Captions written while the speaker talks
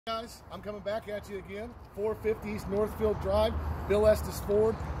Guys, I'm coming back at you again. 450 East Northfield Drive, Bill Estes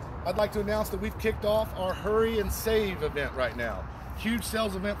Ford. I'd like to announce that we've kicked off our Hurry and Save event right now. Huge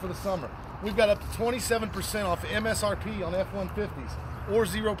sales event for the summer. We've got up to 27% off MSRP on F-150s or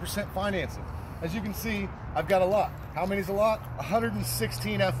 0% financing. As you can see, I've got a lot. How many is a lot?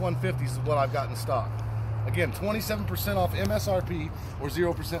 116 F-150s is what I've got in stock. Again, 27% off MSRP or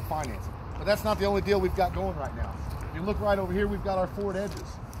 0% financing. But that's not the only deal we've got going right now. If you look right over here, we've got our Ford Edges.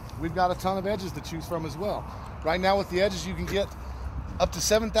 We've got a ton of Edges to choose from as well. Right now with the Edges, you can get up to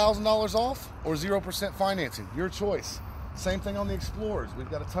 $7,000 off or 0% financing, your choice. Same thing on the Explorers.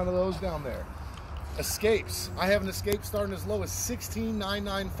 We've got a ton of those down there. Escapes, I have an Escape starting as low as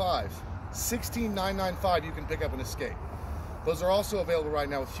 $16,995. $16,995 you can pick up an Escape. Those are also available right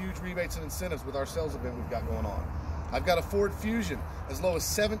now with huge rebates and incentives with our sales event we've got going on. I've got a Ford Fusion as low as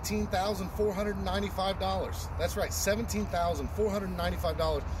 $17,495. That's right,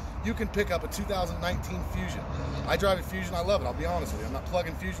 $17,495. You can pick up a 2019 Fusion. I drive a Fusion, I love it, I'll be honest with you. I'm not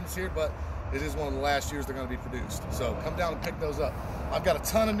plugging Fusions here, but it is one of the last years they're gonna be produced. So come down and pick those up. I've got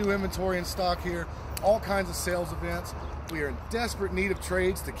a ton of new inventory in stock here, all kinds of sales events. We are in desperate need of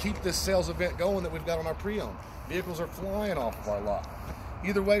trades to keep this sales event going that we've got on our pre-owned. Vehicles are flying off of our lot.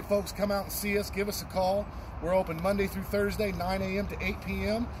 Either way, folks, come out and see us, give us a call. We're open Monday through Thursday, 9 a.m. to 8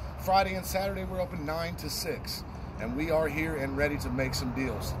 p.m. Friday and Saturday, we're open 9 to 6. And we are here and ready to make some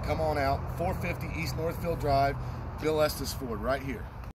deals. Come on out, 450 East Northfield Drive, Bill Estes Ford, right here.